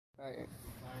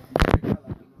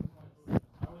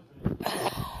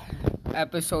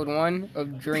Episode 1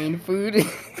 of Drain Food.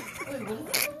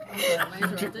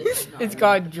 It's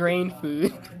called Drain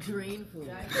Food. Drain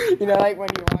food. You know, like when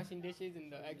you're washing dishes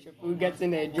and the extra food gets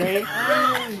in the drain.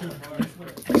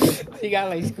 So you gotta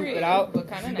like scoop it out.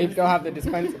 They still have the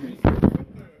dispenser.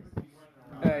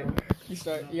 Alright, you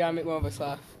start. You gotta make one of us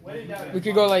laugh. We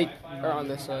could go like around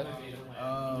this side.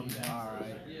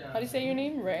 Alright. How do you say your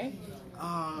name? Ray?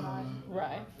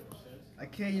 Ray. I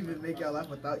can't even make y'all laugh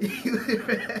without you.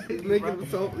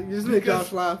 Just make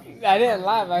us laugh. I didn't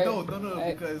laugh. No,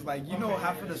 because like you know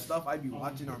half of the stuff I be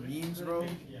watching are memes, bro.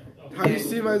 Have you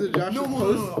seen my Josh's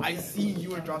post? No. I seen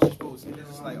you and Josh's post, and it's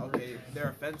just like, okay, they're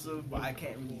offensive, but I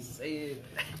can't really say it,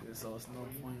 so it's no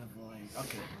point of like,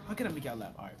 okay, how can I make y'all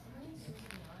laugh? Alright.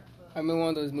 I'm in one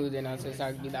of those moods now, so it's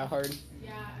not gonna be that hard.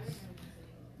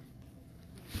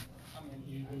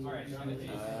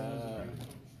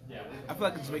 I feel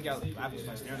like I can just make y'all laugh just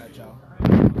by staring at y'all.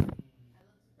 I'm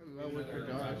in love with your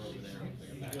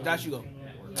Josh. Josh, you go.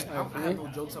 I have no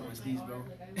jokes up my sleeves, bro.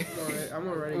 I'm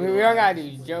already. We don't gotta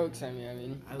do jokes. I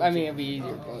mean, it'd be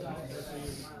easier.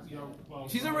 But...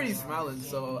 She's already smiling,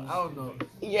 so I don't know.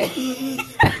 Yeah.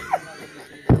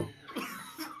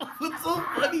 What's so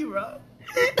funny, bro?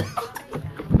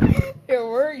 It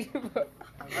worked. But...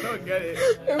 I don't get it.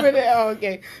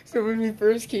 Okay. So when we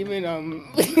first came in,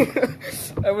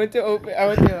 I went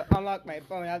to unlock my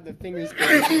phone. I have the finger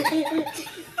scan.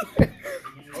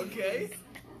 Okay.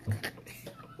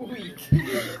 Weak.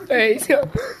 Alright, so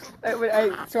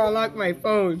I unlocked my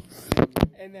phone,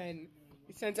 and then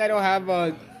since I don't have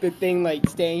the thing like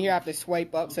staying here, I have to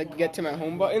swipe up so I can get to my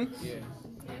home button. Yeah.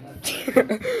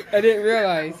 I didn't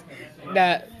realize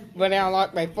that when I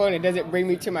unlock my phone, it doesn't bring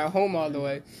me to my home all the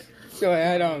way. So I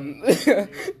had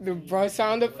the brush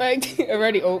sound effect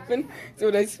already open. So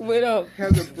when I split up,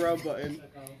 It has a bro button.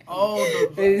 Oh,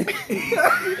 it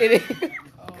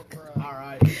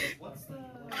alright.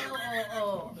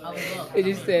 it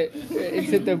just said it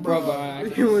said the brother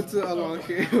on. He went to unlock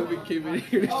it. We came in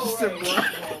here. It just said bro.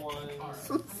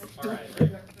 So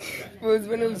stupid. It was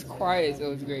when it was quiet, so it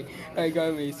was great. I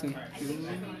got Mason.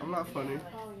 I'm not funny.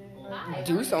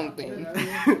 Do something.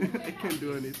 I can't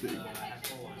do anything.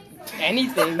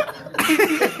 Anything.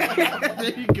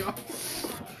 There you go.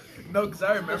 No, because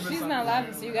I remember She's not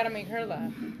laughing, so you gotta make her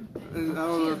laugh. And I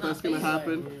don't know if that's gonna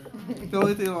happen. The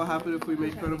only thing that will happen if we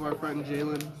make fun of our friend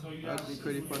Jalen. That'd be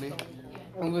pretty funny.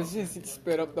 And let's just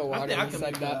spit up the water I and can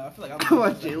said make that. I feel like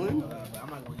What, Jalen? I'm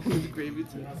not going With the gravy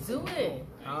too. Do it.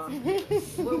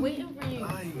 We're waiting for you.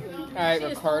 Alright, She is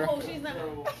Ricardo. cold. She is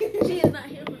not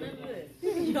here for none of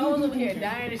this. Y'all was over here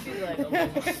dying, and she's like, okay.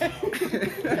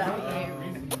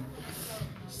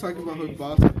 Just talking about her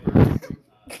boss.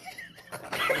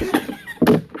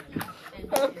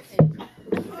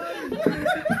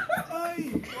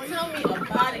 Tell me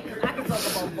about it, because I can talk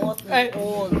about Boston Hey.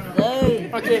 all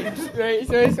day. Okay, right,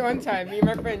 so it's one time, me and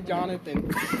my friend Jonathan,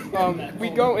 we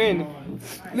go in,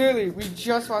 literally, we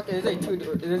just walk in, there's like two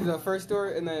doors, there's the first door,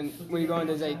 and then when you go in,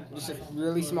 there's like just a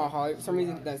really small hallway, for some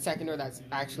reason, that second door, that's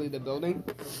actually the building.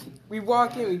 We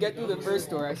walk in, we get through the first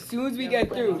door, as soon as we get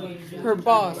through, her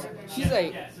boss, she's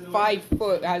like 5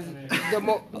 foot, has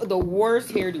the worst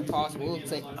hairdo possible,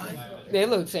 it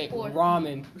looks like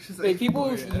ramen. Like people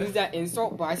use that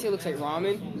insult, but I say it looks like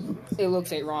ramen. It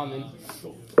looks like ramen.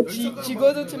 She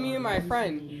goes up to me and my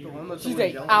friend. She's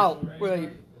like, out. We're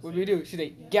like, what do we do? She's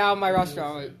like, get out of my restaurant.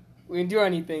 I'm like, we didn't do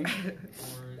anything.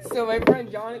 So my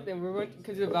friend Jonathan, we went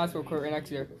because there's a basketball court right next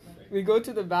to her. We go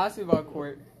to the basketball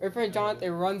court. My friend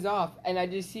Jonathan runs off, and I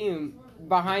just see him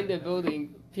behind the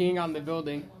building, peeing on the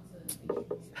building.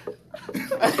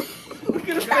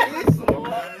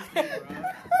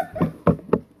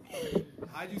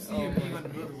 How'd you see him being on the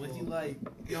building? Was he like,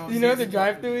 You know the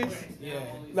drive-thru is? Yeah.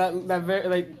 That very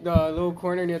like the little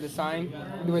corner near the sign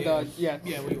with Yeah,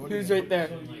 he was right there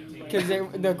because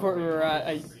the court we were at.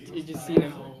 I just seen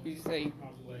him. He's like,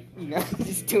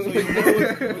 just So doing your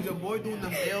it. boy, was your boy doing the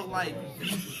male like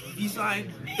he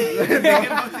signed?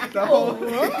 The whole,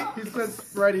 he said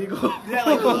spread eagle. Yeah,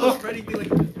 like a little spreading thing, like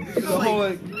The whole,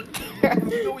 like,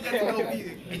 you know when you have to go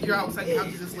be and you're outside the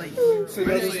house, you just like so you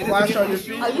have to splash on your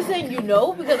feet. Are you saying you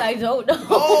know? Because I don't know.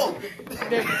 Oh,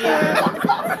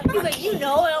 He's like, you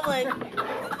know? And I'm like,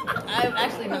 I'm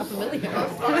actually not familiar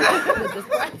with this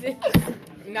practice.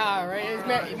 Nah,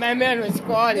 right? My man was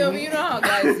squatting. Yo, but you know how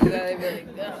guys do that. They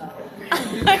be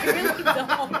like, I really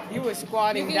don't. He was You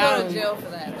squatting can down. go to jail for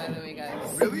that, by the way,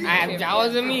 guys. really? That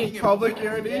wasn't me. Public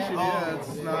urination, yeah,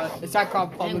 it's not. It's not called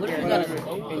And public what if you got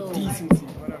urination. a Indecency.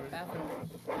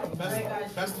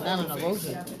 Not on a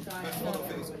lotion.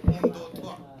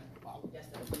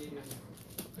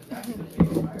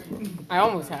 I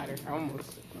almost had her. I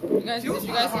almost. You guys, She was did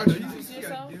you guys hard, though. introduce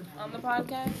yourself on the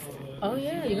podcast? Oh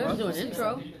yeah, you gotta do an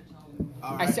intro.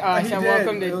 I said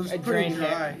welcome to a drain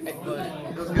hair.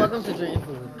 Welcome to Drain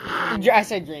Food. I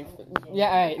said drain. Yeah,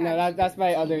 alright. No, that's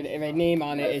my other. My name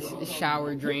on it is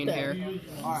shower drain hair.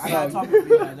 Alright, I got a topic for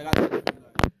you guys.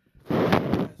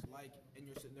 Like in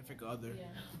your significant other.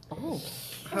 Oh.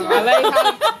 I like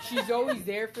how she's always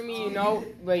there for me. You know,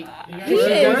 like she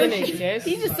doesn't exist.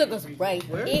 He just took us right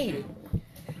in.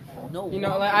 No. You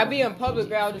know, like I be in public,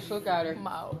 but I'll just look at her. I'm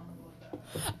out.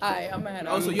 Alright, I'm gonna head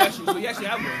Oh, out. so you actually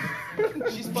have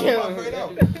one. She's fucking Yeah. right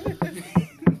out.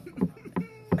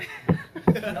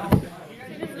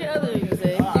 The other you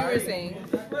say. You were saying.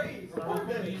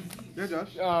 Yeah,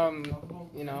 Josh.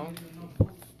 You know,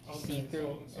 see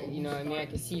through. You know what I mean? I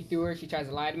can see through her. She tries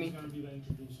to lie to me.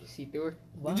 See through her.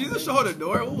 Did you just show her the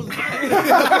door? What was that?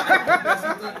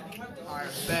 Alright,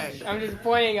 back. I'm just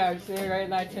pointing at her, sitting right in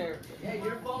that chair.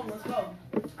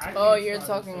 Oh, you're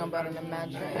talking about an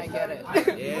imaginary. I get it.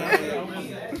 Yeah.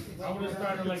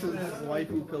 This is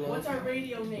waifu pillow.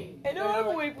 I don't have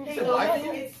a wait for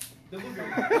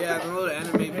Yeah, the little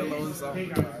anime pillows.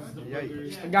 Yeah,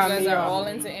 You Got guys me. are all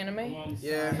into anime?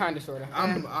 Yeah. Kinda, sorta.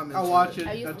 I'm into I'll watch it. it.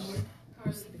 I That's,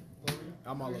 used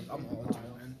I'm all into it,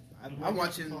 man. I'm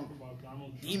watching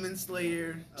Demon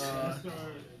Slayer.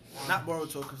 Not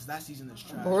Boruto, because that season is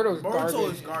trash. Boruto's Boruto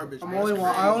garbage. is garbage. I'm man. only It's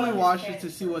I only crazy. watched it to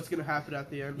see what's gonna happen at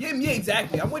the end. Yeah,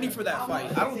 exactly. I'm waiting for that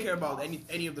fight. I don't care about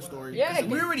any of the story. Yeah, 'Cause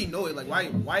we already know it. Like,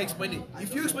 why explain it?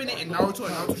 If you explain it in Naruto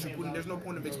and Naruto Shippuden, there's no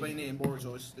point of explaining it in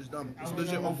Boruto. It's dumb. It's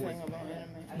legit over with.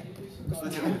 It's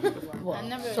legit over with. I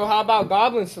never. So how about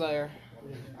Goblin Slayer?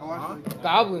 I watched it.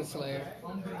 Goblin Slayer.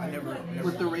 I never.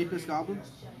 With the rapist goblins.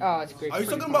 Oh, it's great. Are you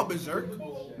talking about Berserk?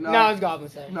 No, it's Goblin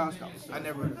Slayer. No, it's not. I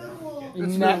never heard of that. You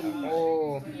It's ne- really-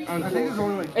 oh, I think there's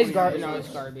only like. it's 20 garbage. No, it's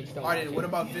garbage. Don't Alright, then what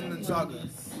about Vinland Saga?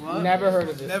 What? Never heard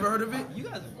of it. Never heard of it? You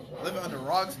guys living under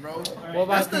rocks, bro. What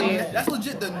about That's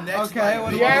legit the next. Okay, like, what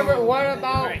big- You ever? What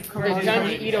about the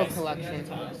Junji Ito collection?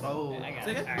 Oh.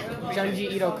 Say again?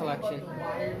 Junji Ito collection.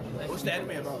 What's the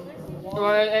anime about?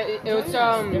 Well, it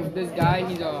was this guy.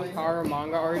 He's a horror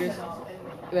manga artist.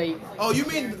 Like Oh, you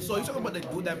mean so you're talking about the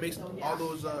dude that makes all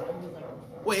those?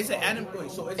 Wait, it's an anime.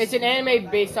 Wait, so it's an anime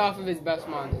based off of his best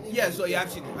manga. Yeah, so yeah,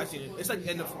 I've seen it. I've seen it. It's like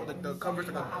in the cover's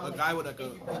like a guy with like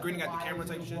he's grinning at the camera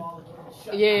type shit.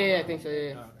 Yeah, I think so.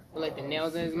 Yeah, with like the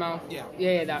nails in his mouth. Yeah.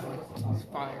 Yeah, that one. It's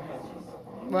fire.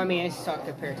 Well, I mean, it's sucked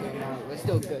compared to the manga, but it's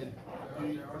still good.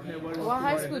 What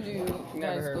high school do you Never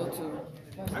guys heard go of it.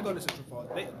 to? I go to Central Falls.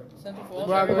 Central Falls?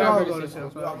 Well, We all go to San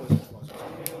We all Francisco. go to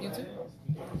Central Falls. You too?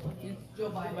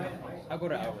 I go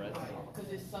to Alvarez.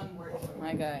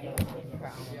 My guy.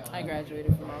 I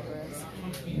graduated from Alvarez.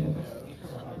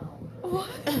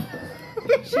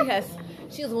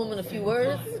 She was a woman of few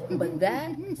words, but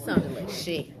that sounded like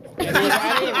shit. I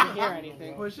didn't even hear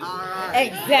anything.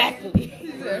 Exactly.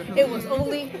 It was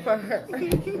only for her.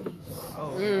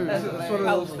 It's one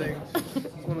of those things.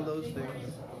 It's one of those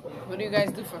things. What do you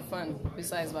guys do for fun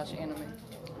besides watching anime?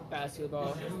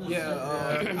 Basketball.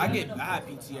 Yeah, I had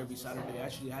PT every Saturday.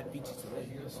 Actually, I had PT today.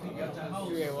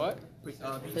 You get what?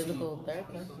 PT, Physical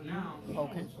therapy.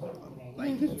 Okay.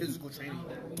 like physical training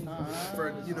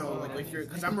for like if you're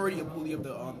because I'm already a bully of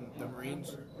the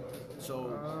Marines.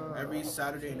 So every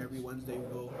Saturday and every Wednesday we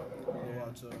go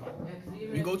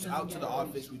out to the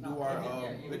office. We do our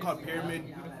they call it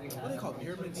pyramid. What do they call it?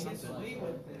 Pyramid something.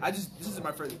 This is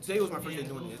my first. Today was my first day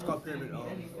doing it. It's called pyramid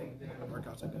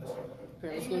workouts, I guess.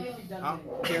 Pyramid scheme? Huh?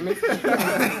 Pyramid?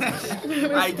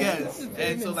 I guess.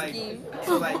 And so like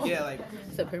yeah, like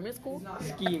It's a pyramid school?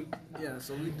 Scheme. yeah.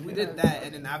 So we did that,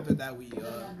 and then after that we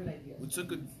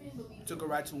took a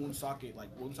ride to Woonsocket, like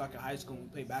Woonsocket High School. And we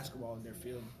played basketball in their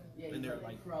field, in their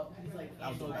like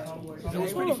outdoor basketball. It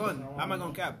was pretty fun. How am I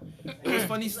gonna cap? It was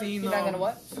funny seeing. You're not gonna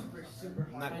what?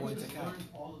 I'm not going to cap.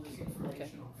 Okay.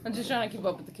 I'm just trying to keep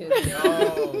up with the kids.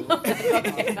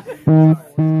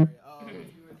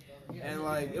 And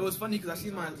like it was funny because I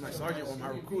seen my sergeant or my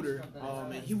recruiter,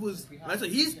 and he was. I said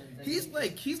he's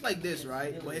like this,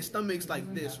 right? But his stomach's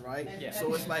like this, right? Yeah.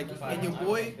 So it's like, and your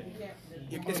boy,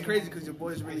 it's crazy because your boy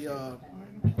is really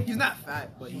he's not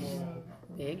fat, but he's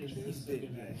Big. big. Yeah, he's big.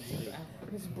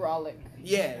 It's brolic.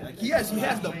 Yeah, like he has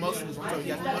the muscles. I'm telling you, he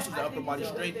has the muscles, the upper body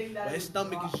strength, but his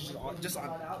stomach is just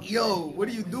on. Yo, what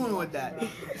are you doing with that?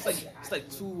 It's like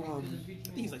two. I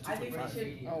think he's like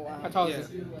 225. Oh wow. How tall Yeah. is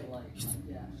it?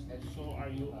 So are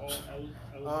you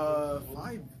all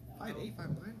 5'8",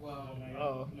 5'9".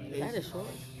 Oh. That is short.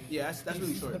 Yeah, that's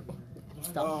really short.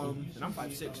 And I'm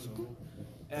 5'6", so.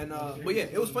 And but yeah,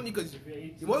 it was funny because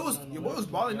your boy was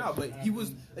balling out, but he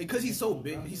was like, cause he's so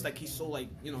big, he's so like,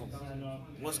 you know,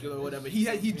 muscular or whatever.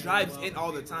 He drives in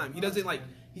all the time. He doesn't like,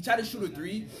 he tried to shoot a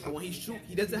three, but when he shoot,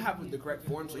 he doesn't have the correct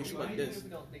form, so he shoot like this.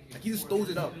 Like he just throws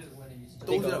it up.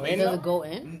 Throws it up. It doesn't go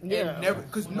in? Yeah. Never,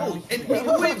 cause no, and it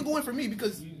wouldn't even go in for me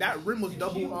because that rim was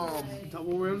double rim.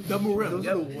 Double rim. Those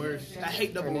Yep. are the worst. I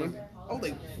hate double rim. Oh,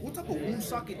 like what type of wound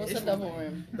socket? What's is a double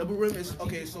rim? Double rim is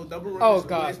okay. So double rim. Oh, is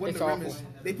God, when it's the rim awful. is,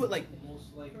 they put like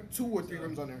 2 or 3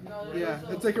 rims on there. Yeah,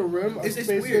 it's like a rim, a It's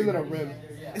space weird. and then a rim.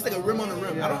 It's like a rim on a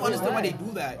rim. I don't understand why they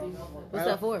do that. What's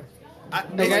that for? I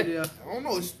idea. I don't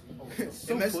know.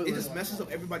 It just messes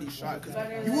up everybody's shot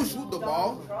because you will shoot the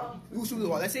ball.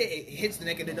 Let's say it hits the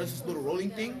neck and it does this little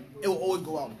rolling thing. It will always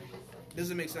go out.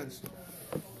 Doesn't make sense.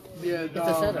 Yeah, It's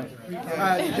a setup.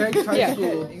 at Jenks High Yeah,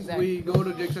 School, exactly. we go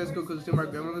to Jenks High School because it's in my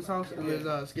grandmother's house, and there's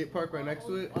a skate park right next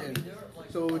to it. And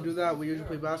so when we do that, we usually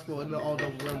play basketball in the all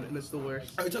double rim, and it's the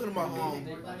worst. Are you talking about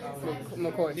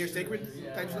McCoy. near Sacred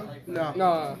type stuff? No,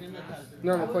 No, you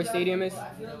know where McCoy Stadium is?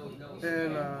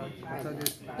 and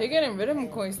Kentucky. They're getting rid of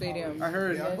McCoy Stadium I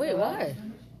heard Wait, why?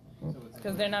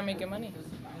 because they're not making money.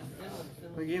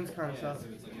 the game's kind of suck.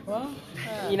 Well,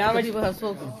 You know how How much people have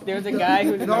spoken? there was a guy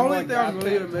who The only thing I'm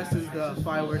really gonna miss is the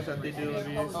fireworks that they do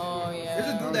every year. oh There's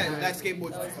yeah. a dude that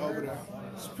skateboards over there.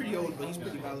 He's pretty old, but he's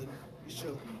pretty valid. He's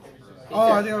chill.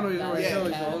 Oh, I think I know you're right.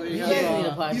 Yeah. He Yeah.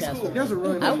 has, He's podcast. cool. he has a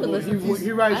really I nice would voice. listen.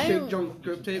 He rides I shit am junk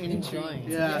grip tape. enjoying.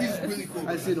 Yeah, He's really cool.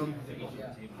 I see them.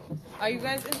 Are you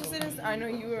guys interested in? I know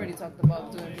you already talked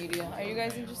about doing media. Are you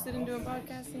guys interested in doing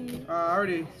podcasting? I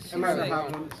already, I might have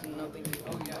one. No, thank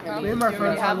you. Me and my You friends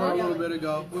already had have one a one? little bit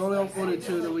ago. We only uploaded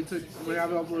 2, then we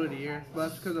haven't uploaded a year. But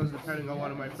that's because I was depending on one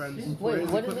of my friends. for Wait, his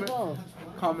what is it equipment. called?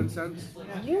 Common Sense.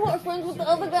 You are friends with the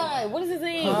other guy. What is his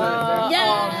name? Jose.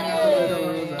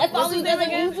 Yes! I follow you guys on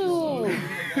YouTube.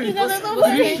 You guys are so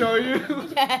Did he funny. show you?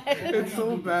 Yes. It's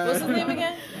so bad. What's his name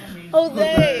again?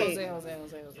 Jose.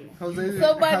 Jose.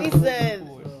 Somebody said.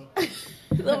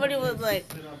 Somebody was like.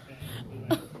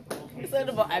 Something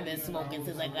about I've been smoking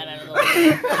since I got out of the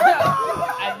womb.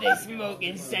 I've been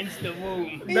smoking since the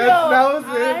womb. That was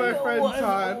me and my friend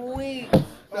Todd. Weak.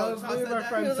 That was me and my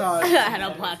friend I Todd. had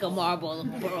a pack of Marlboro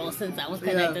Pearl since I was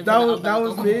Yeah, connected that to was the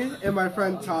was me and my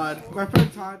friend Todd. My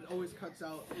friend Todd always cuts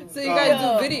out. So you guys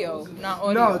do video, not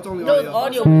audio. No, it's only No, it's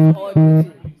audio.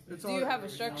 audio. It's Do you all- have a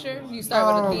structure? You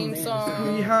start with a theme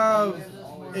song. We have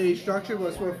a structure, but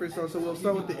it's more freestyle. So we'll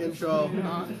start with the intro.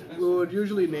 We would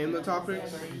usually name the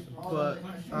topics, but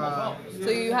So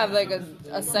you have like a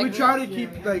we segment. try to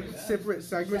keep like separate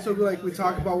segments. So we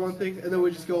talk about one thing, and then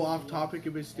we just go off topic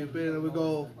and be stupid, and then we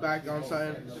go back on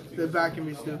something, then back and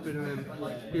be stupid, and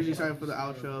then usually something for the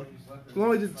outro. We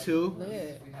only did 2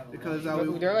 because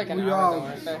They're like an we hour, all though,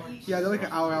 aren't they? yeah, they're like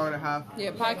an hour and a half.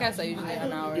 Yeah, podcasts are usually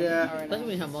an hour. Yeah. hour and a Especially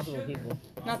when you have multiple people.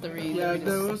 half. Not the read. Yeah,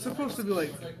 there was supposed to be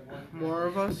like more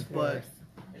of us, but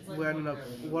we ended up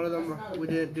one of them we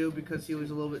didn't do because he was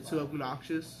a little bit too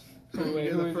obnoxious. So we Wait,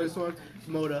 did who the is first one,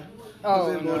 Moda. Oh,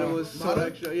 Jose Moda no. was so Moda?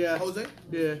 extra. Yeah, Jose?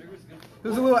 yeah.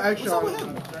 There's a little extra. What's up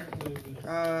on with him. him?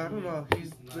 I don't know.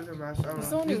 He's been a master. I It's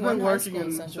don't know. only He's one been high working school in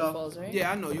and Central stuff. Falls, right?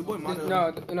 Yeah, I know your boy Mono.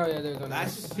 No, yeah, there's another.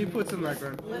 That's He puts in like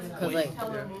run. Because, like,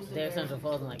 they're Central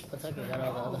Falls and, like, Pawtucket got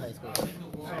all the other high schools.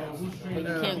 But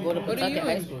you can't go to What do you Pawtucket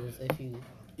high do? schools if you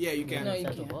yeah, you can. No, you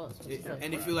Central can't. Falls.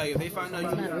 And if you like, if they find out you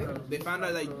like you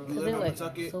Because live they're, in like,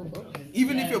 Pawtucket, so close.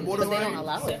 even if you're But they don't borderline,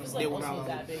 allow it. they will not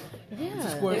allow it.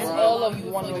 Yeah. It's all of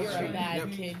one You're street. a bad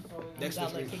Yep. kid. Dexter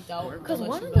Got like Street. kicked out. Because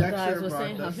one of the Dexter guys and was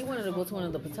saying how Broncos. he wanted to go to one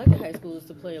of the Pawtucket high schools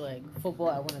to play like football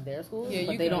at one of their schools, Yeah,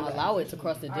 but you they can don't do that. allow it to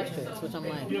cross the districts, which I'm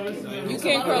like, You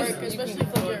can't cross. Especially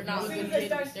if you're not a good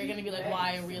kid. They're going to be like,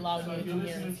 why are we allowing you to come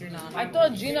here if you're not? I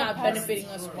thought You're Gina not passed. benefiting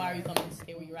us. Why are you coming to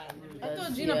stay where you're at? I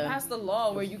thought Gina Yeah. passed the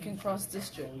law where you can cross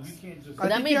districts. I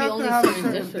that think may you be have only to have certain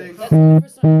certain districts. things. That's only for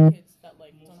certain kids that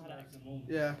like don't know how to act.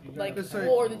 Yeah. Like, There's certain-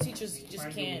 or the teachers just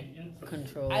can't.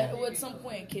 control. At some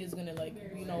point, a kid is gonna like,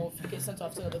 you know, if you get sent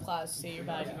off to another class, say you're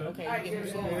bad, okay, you get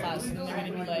moved to another class, and then they're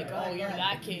gonna be like, oh, you're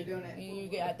that kid, and you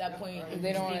get at that point,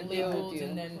 They don't you wanna get deal with labeled, you.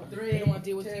 and then they don't want to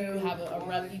deal with you. You have a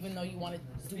rep, even though you want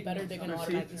to do better, they're gonna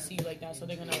automatically see you like that, so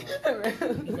they're gonna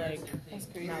be like,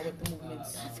 not with the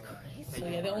movements. So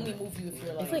yeah, they only move you if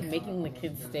you're It's like making the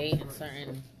kids stay in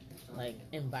certain like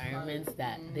environments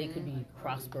that they could be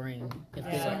prospering if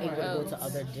they were able to go to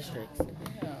other districts.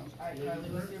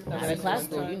 At a class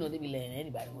though, you know they be letting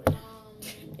anybody go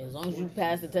there. As long as you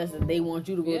pass the test and they want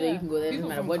you to go there, you can go there. It doesn't People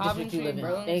matter from what district you live in.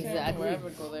 Coventry, Burlington, Exactly. Wherever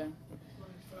go there.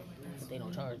 They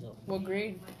don't charge though. What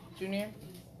grade? Junior?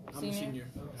 I'm a senior.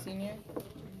 Senior?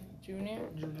 Junior?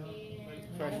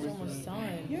 That's almost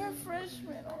done. You're a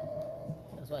freshman.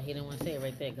 That's why he didn't want to say it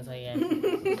right there, because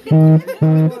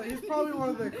He's probably one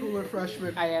of the cooler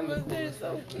freshmen. I am. But they're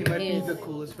so He might He be is. the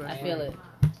coolest I freshman. feel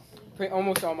it.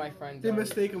 Almost all my friends. They are,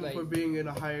 mistake him like, for being in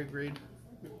a higher grade.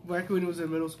 Back when he was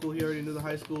in middle school, he already knew the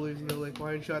high schoolers, and they're like, "Why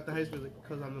aren't you at the high school?" Like,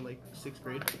 "Cause I'm in like 6th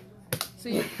grade." So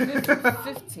you're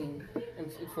 15. I'm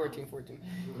 14.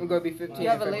 I'm gonna be 15. You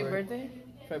have a in late February. birthday?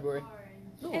 February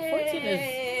No, 14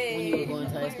 is when you were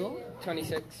going to high school.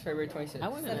 26. February 26. I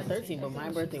went in at 13, but my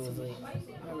birthday was late. My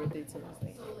birthday too.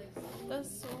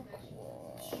 That's so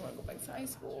cool. I want to go back to high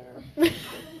school.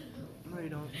 No, you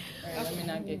don't. Alright, let me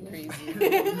not get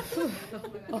crazy.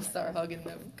 I'll start hugging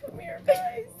them. Come here,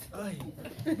 guys.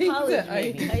 College,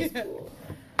 maybe. High school.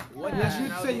 What Yes, you'd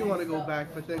nationality? say you want to go back,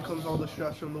 but then comes all the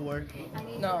stress from the work.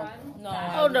 No.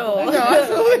 Oh, no.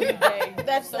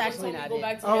 That's actually not Go it.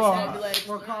 back to Oh, this and I'd be like,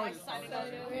 for college.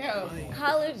 Yeah.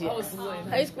 College, I yes. was lit.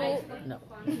 High school, no.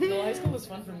 No, high school was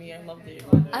fun for me. I loved it.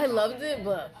 I loved it,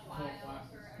 but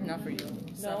Not for you.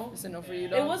 No. It's a no for you,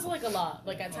 though. It was like a lot.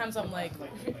 Like at times I'm like,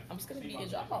 I'm just gonna be a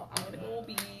job. I'm gonna go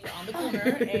be on the corner,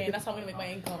 and that's how I'm gonna make my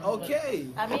income. Okay.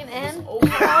 I mean, and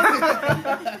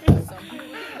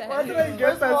Why did I get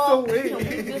first that of so all, can we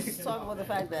late? just talk about the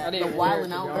fact I that the didn't Wild hear it,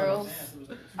 and to Out be girls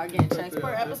are getting checks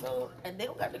per episode, and they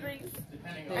don't got degrees.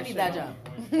 I need that job.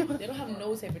 They don't have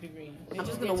no type of degree. They I'm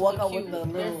just just gonna get walk to out look with cute.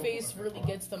 the Their little- face really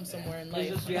gets them somewhere in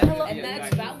life. Hello. And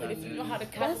that's valid. If you know how to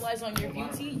capitalize on your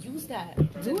beauty, use that.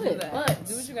 Do it. But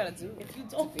Do what you gotta do. if you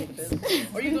don't,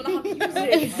 or you don't know how to use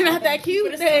it, It's not that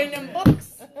cute, put it in them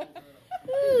books.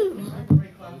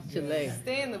 Chile.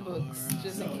 Stay in the books,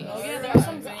 just in case. Oh yeah, there are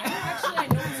some. I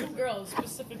know two girls,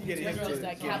 specifically two girls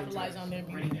that capitalize on their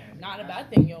beauty. Not a bad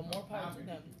thing, yo. More power to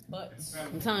them. But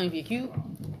I'm telling you, if you're cute,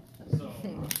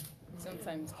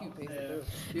 Sometimes cute pays the bills.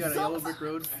 You got a yellow brick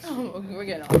road. We're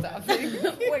getting off topic.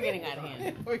 we're getting out of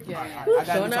hand. We're getting I gotta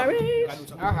Showing do our something. age. I gotta do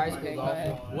something. Our high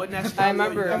school. What nationality? I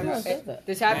remember are you guys?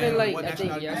 this happened like What I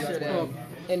think nationality you guys yesterday from?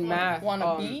 in math.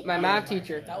 Wanna be? My math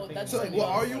teacher. that's So, what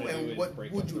are you and what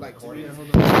would you like to be?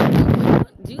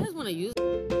 Do you guys want to use?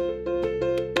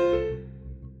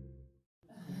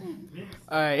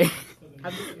 All right.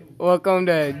 Welcome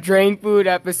to Drain Food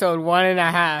episode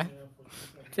 1.5.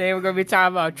 Today we're gonna be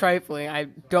talking about trifling. I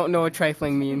don't know what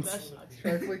trifling means.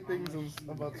 Trifling things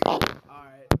about. Alright,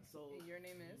 so Your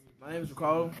name is? my name is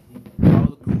Ricardo.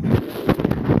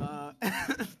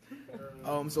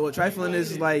 So what trifling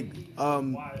is like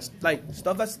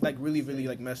stuff that's like really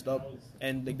like messed up,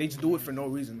 and they just do it for no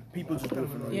reason. People just do it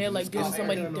for no reason. Yeah, like doing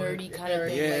somebody dirty kind of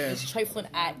thing. Yeah. Like it's trifling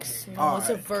acts. You know, All it's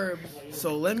a right. verb.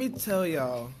 So let me tell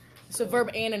y'all. It's a verb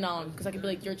and a noun because I could be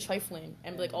like, you're trifling,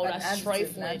 and be like, oh, that's Adjective,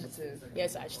 trifling. adjective. Yeah,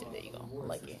 it's adjective. There you go. I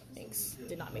like it. Thanks.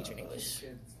 Did not major in English.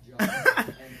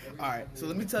 Alright, so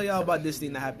let me tell y'all about this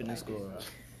thing that happened in school.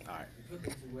 Alright,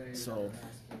 so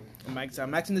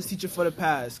I'm asking this teacher for the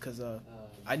pass because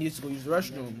I needed to go use the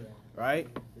restroom, right?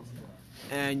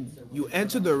 And you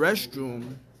enter the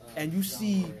restroom and you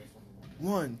see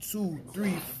 1, 2,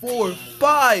 3, 4,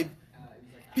 5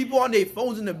 people on their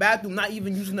phones in the bathroom, not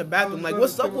even using the bathroom. Like,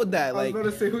 what's up with that? I was Like,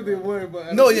 gonna say who they were,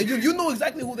 but no, yeah, you know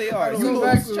exactly who they are. You So know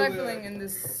back- Trifling in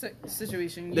this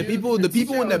situation. the You, people in the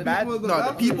teacher, or bathroom. in the No, the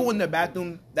bathroom. people in the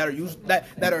bathroom that are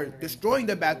that are destroying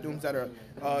the bathrooms, that are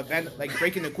like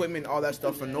breaking equipment, all that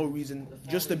stuff for no reason,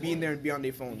 just to be in there and be on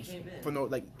their phones for no,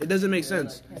 like, it doesn't make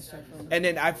sense. And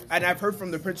then I've heard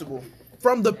from the principal,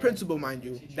 mind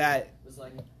you, that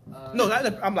no, not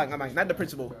the, I'm like not the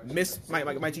principal, Miss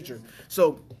my teacher.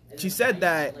 So she said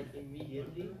that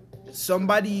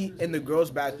somebody in the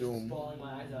girls' bathroom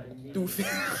threw.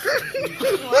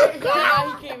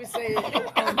 Now he can't even say it.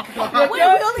 Wait, we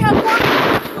only have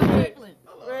one.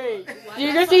 Wait,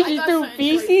 you're gonna say she threw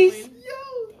feces?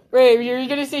 Wait, you're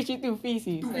gonna say she threw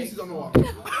feces? Pieces on the wall.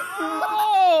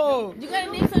 Oh! You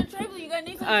gotta name some trifling. You gotta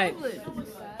name some Alright. trifling.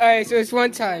 All right, so it's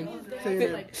one time.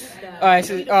 All right,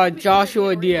 so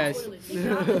Joshua Diaz.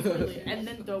 And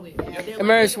then throw it. I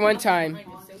remember this one time.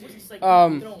 I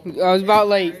was about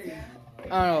like,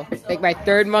 I don't know, like my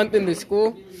 3rd month into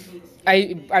school.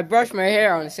 I brushed my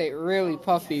hair on to say really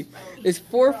puffy. This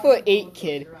 4'8"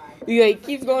 kid, he like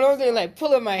keeps going over there and like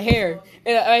pulling my hair,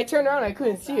 and I turned around, I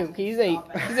couldn't see him. 'Cause he's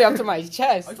like up to my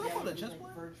chest. Are you talking about the chess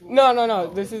player?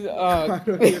 No. This is That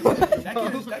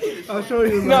kid is I'll show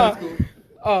you in No. high school.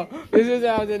 Oh, this is when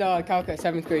I was in Calca,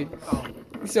 7th grade.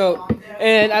 So,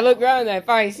 and I look around and I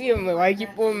finally see him, like, why you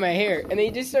keep pulling my hair? And he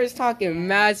just starts talking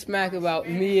mad smack about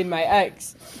me and my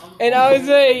ex. And I was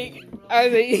like,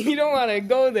 you don't want to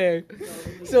go there.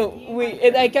 So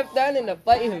I kept threatening to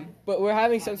fight him, but we're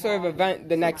having some sort of event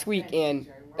the next week, and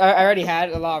I already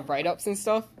had a lot of write-ups and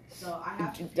stuff.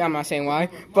 I'm not saying why,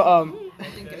 but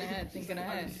Thinking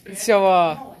ahead.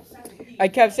 so I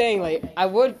kept saying like I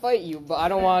would fight you, but I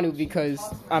don't want to because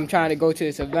I'm trying to go to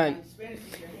this event.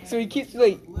 So he keeps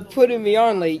like putting me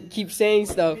on, like keep saying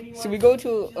stuff. So we go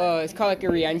to it's called like a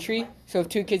re-entry. So if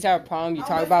two kids have a problem, you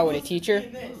talk about it with a teacher.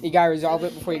 You gotta resolve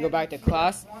it before you go back to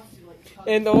class.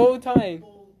 And the whole time,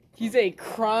 he's like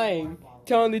crying,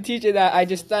 telling the teacher that I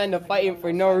just started to fight him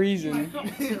for no reason.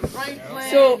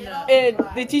 So, and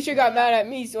the teacher got mad at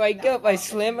me, so I get up, I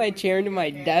slammed my chair into my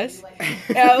desk,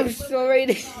 and I was so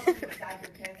ready to,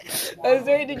 I was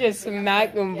ready to just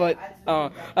smack him, but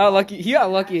he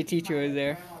got lucky a teacher was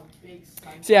there.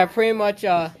 So yeah, pretty much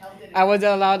I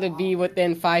wasn't allowed to be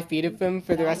within 5 feet of him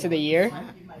for the rest of the year.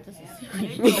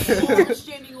 What's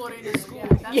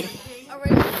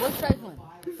trifling?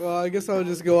 Well, I guess I'll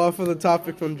just go off of the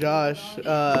topic from Josh.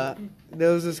 There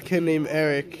was this kid named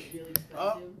Eric.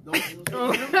 It's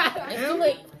too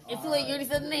late. It's too late. You already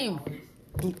said the name.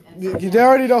 You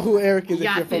already know who Eric is. You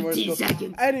got if you're from our 15 school.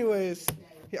 seconds. Anyways,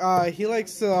 he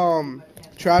likes to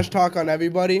trash talk on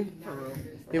everybody,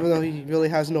 even though he really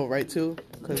has no right to.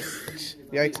 Cause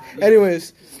yikes.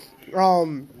 Anyways,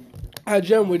 at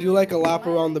gym we do like a lap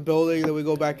around the building, then we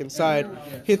go back inside.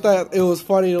 He thought it was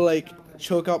funny to like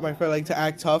choke out my friend, like to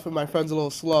act tough, and my friend's a little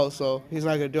slow, so he's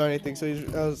not gonna do anything. So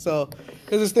there's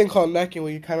this thing called necking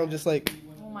where you kind of just like.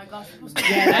 Oh my gosh.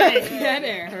 That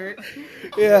didn't hurt.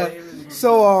 Yeah.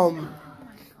 So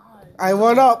I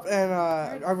went up and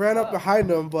I ran up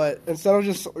behind him, but instead of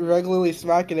just regularly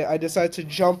smacking it, I decided to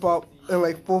jump up and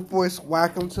like full force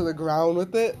whack him to the ground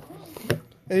with it.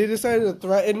 And he decided to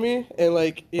threaten me and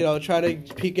like, you know, try to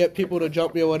get people to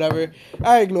jump me or whatever.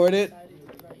 I ignored it.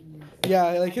 Yeah,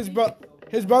 like his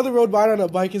brother rode by on a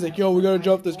bike. He's like, yo, we gotta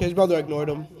jump this kid. His brother ignored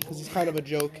him because he's kind of a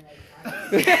joke.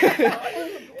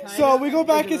 So we go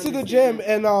back into the gym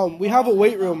and we have a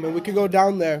weight room and we can go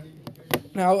down there.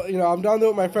 Now, you know, I'm down there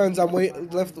with my friends. At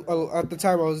the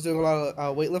time I was doing a lot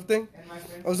of weightlifting.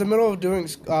 I was in the middle of doing,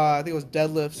 I think it was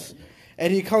deadlifts.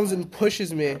 And he comes and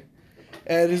pushes me.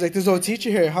 And he's like, there's no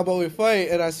teacher here. How about we fight?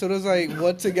 And as soon as I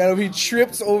went to get him, he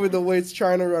trips over the weights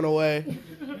trying to run away.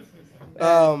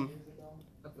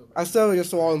 I still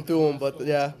just swallowed through him, but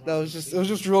yeah, it was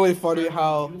just really funny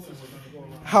how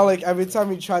like every time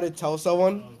he tried to tell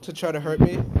someone to try to hurt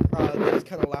me, they just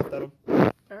kind of laughed at him.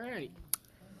 Alright.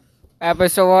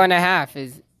 Episode 1.5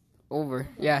 is over.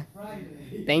 Yeah.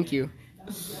 Thank you.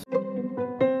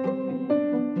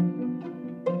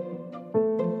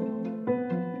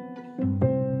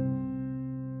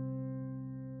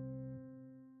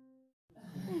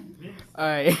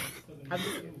 Alright.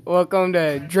 Welcome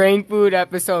to Drain Food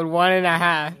episode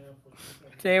 1.5.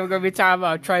 Today we're going to be talking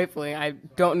about trifling. I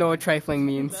don't know what trifling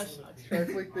means.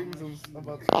 Trifling things is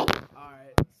about.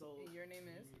 Alright, so Your name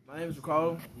is? my name is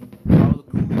Ricardo.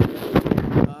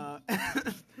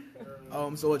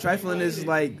 So what trifling is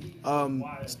like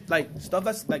stuff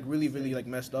that's like really like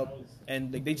messed up,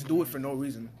 and like they just do it for no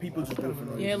reason. People just do it for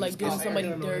no reason. Yeah, like doing somebody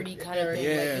dirty kind of thing.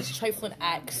 Yeah. Like it's trifling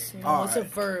acts. You know, All it's a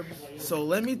right. verb. So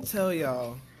let me tell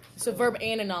y'all. It's a verb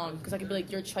and a noun because I could be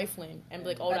like, you're trifling, and be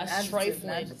like, oh, that's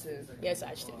trifling. Adjective. Yeah, it's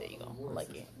adjective. There you go. I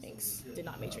like it. Thanks. Did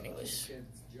not major in English.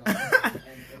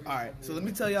 Alright, so let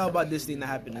me tell y'all about this thing that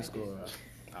happened in school.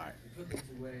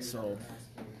 Alright, so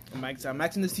I'm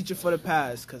asking this teacher for the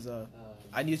pass because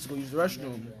I needed to go use the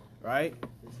restroom, right?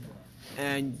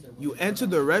 And you enter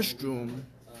the restroom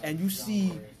and you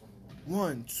see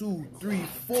 1, 2, 3,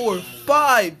 4,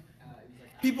 5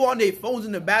 people on their phones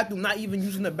in the bathroom, not even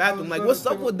using the bathroom. Like, what's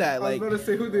up with that? I was Like, going to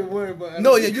say who they were, but...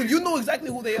 no, yeah, you know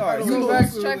exactly who they are. You know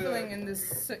Who's trifling in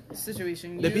this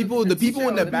situation? the You, people the in the teacher,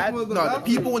 or bathroom. in the No, the bathroom?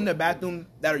 people in the bathroom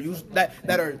that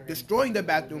are destroying the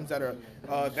bathrooms, that are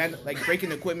like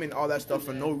breaking equipment, all that stuff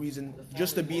for no reason,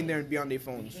 just to be in there and be on their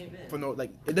phones for no,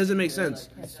 like, it doesn't make sense.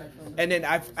 And then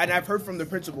I've heard from the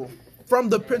principal,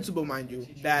 mind you,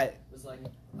 that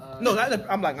no, not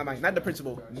the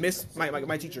principal, Miss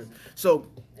my teacher. So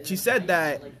she said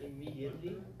that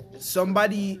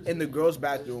somebody in the girls'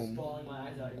 bathroom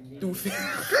threw.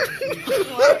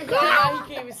 God,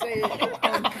 he can't even say it.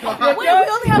 Wait, we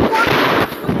only have one.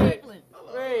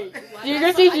 Wait, you're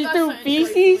going to say she threw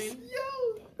feces?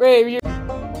 Wait,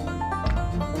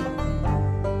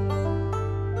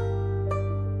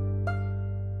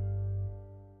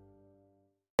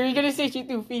 you're going to say she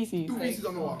threw feces? Pieces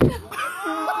on the wall.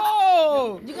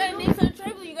 Oh! You gotta name some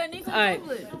trifling. You gotta name some Alright.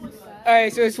 trifling.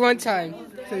 Alright, so it's one time.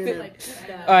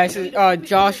 Alright, so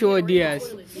Joshua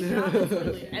Diaz.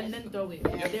 And then throw it.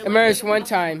 I remember this one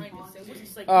time.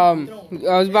 I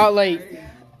was about like,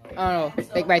 I don't know,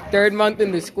 like my 3rd month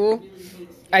in the school.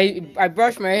 I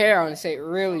brushed my hair on and say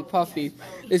really puffy.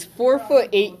 This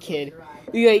 4'8" kid,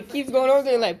 he like keeps going over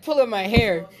there and like pulling my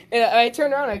hair, and I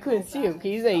turned around, I couldn't see him.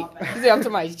 He's like up to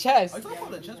my chest. Are you talking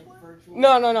about the chest player?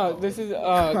 No. This is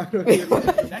That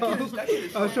kid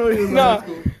is I'll show you. no.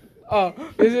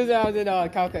 This is when I was in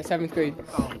Calcutta, 7th grade.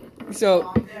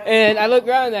 So, and I look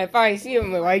around and I finally see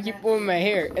him, like, why you keep pulling my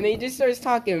hair? And he just starts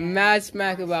talking mad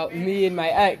smack about me and my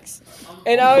ex.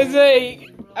 And I was like,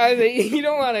 you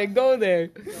don't want to go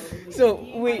there. So,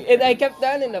 I kept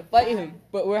threatening to fight him,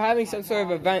 but we're having some sort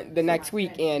of event the next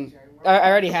week, and I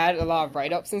already had a lot of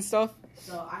write-ups and stuff.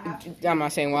 I'm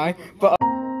not saying why, but...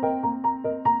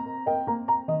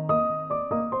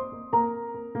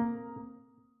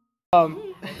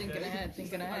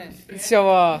 Thinking ahead. So,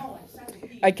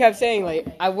 I kept saying, like,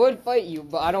 I would fight you,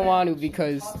 but I don't want to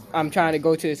because I'm trying to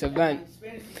go to this event.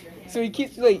 So he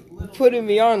keeps, like, putting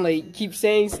me on, like, keeps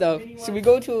saying stuff. So we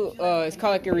go to, it's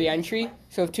called, like, a re-entry.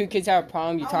 So if two kids have a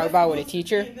problem, you talk about it with a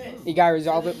teacher. You gotta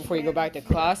resolve it before you go back to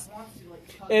class.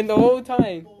 And the whole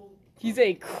time, he's,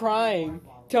 like, crying,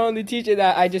 telling the teacher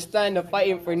that I just started to fight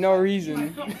him for no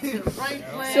reason.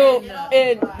 So,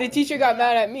 and the teacher got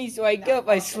mad at me, so I get up,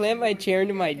 I slammed my chair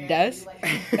into my desk,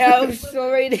 and I was so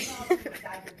ready to,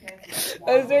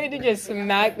 I was ready to just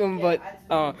smack him, but,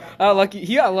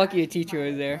 he got lucky a teacher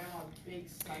was there.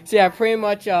 So yeah, pretty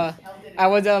much, I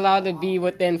wasn't allowed to be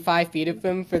within 5 feet of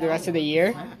him for the rest of the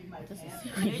year.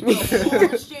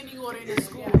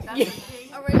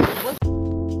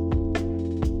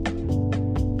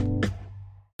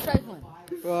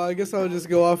 Well, I guess I'll just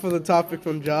go off of the topic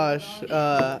from Josh.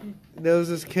 There was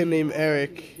this kid named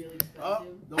Eric.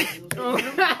 It's too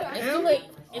late.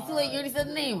 It's too late. You already said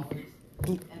the name.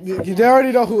 You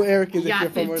already know who Eric is. You if got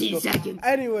you're from our 15 school. seconds.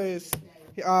 Anyways,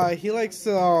 he likes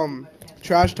to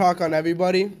trash talk on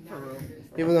everybody,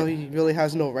 even though he really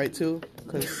has no right to.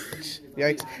 Cause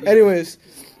yikes. Anyways,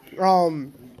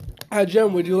 at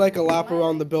gym, we do like a lap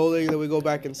around the building, then we go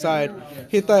back inside.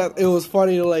 He thought it was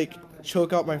funny to like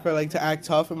choke out my friend, like to act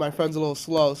tough, and my friend's a little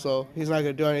slow, so he's not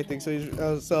gonna do anything.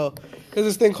 So so there's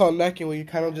this thing called necking where you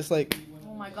kind of just like.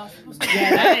 Oh my gosh.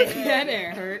 That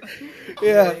didn't hurt.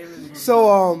 Yeah.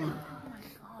 So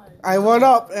I went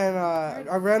up and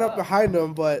I ran up behind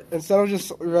him, but instead of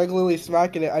just regularly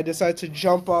smacking it, I decided to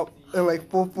jump up and like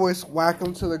full force whack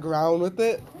him to the ground with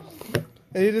it.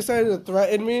 And he decided to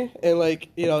threaten me and like,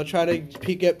 you know, try to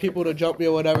get people to jump me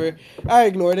or whatever. I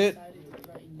ignored it.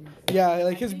 Yeah,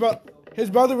 like his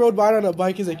brother rode by on a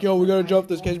bike. He's like, yo, we're going to jump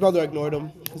this kid. His brother ignored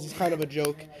him because he's kind of a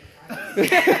joke.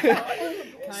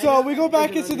 So we go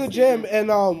back into the gym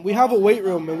and we have a weight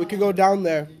room and we can go down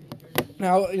there.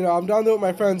 Now, you know, I'm down there with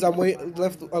my friends. At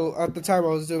the time I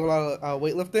was doing a lot of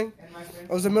weightlifting.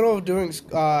 I was in the middle of doing,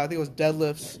 I think it was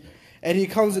deadlifts. And he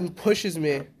comes and pushes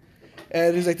me.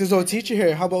 And he's like, there's no teacher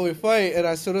here. How about we fight? And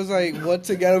as soon as I went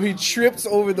to get him, he trips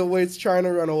over the weights trying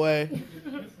to run away.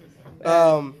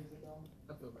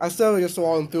 I still just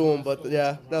swallowed through him, but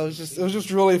yeah, it was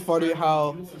just really funny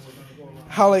how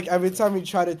like every time he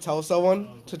tried to tell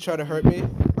someone to try to hurt me,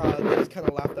 they just kind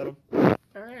of laughed at him.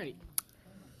 Alright.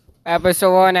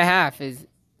 Episode 1.5 is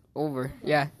over.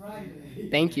 Yeah.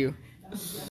 Thank you.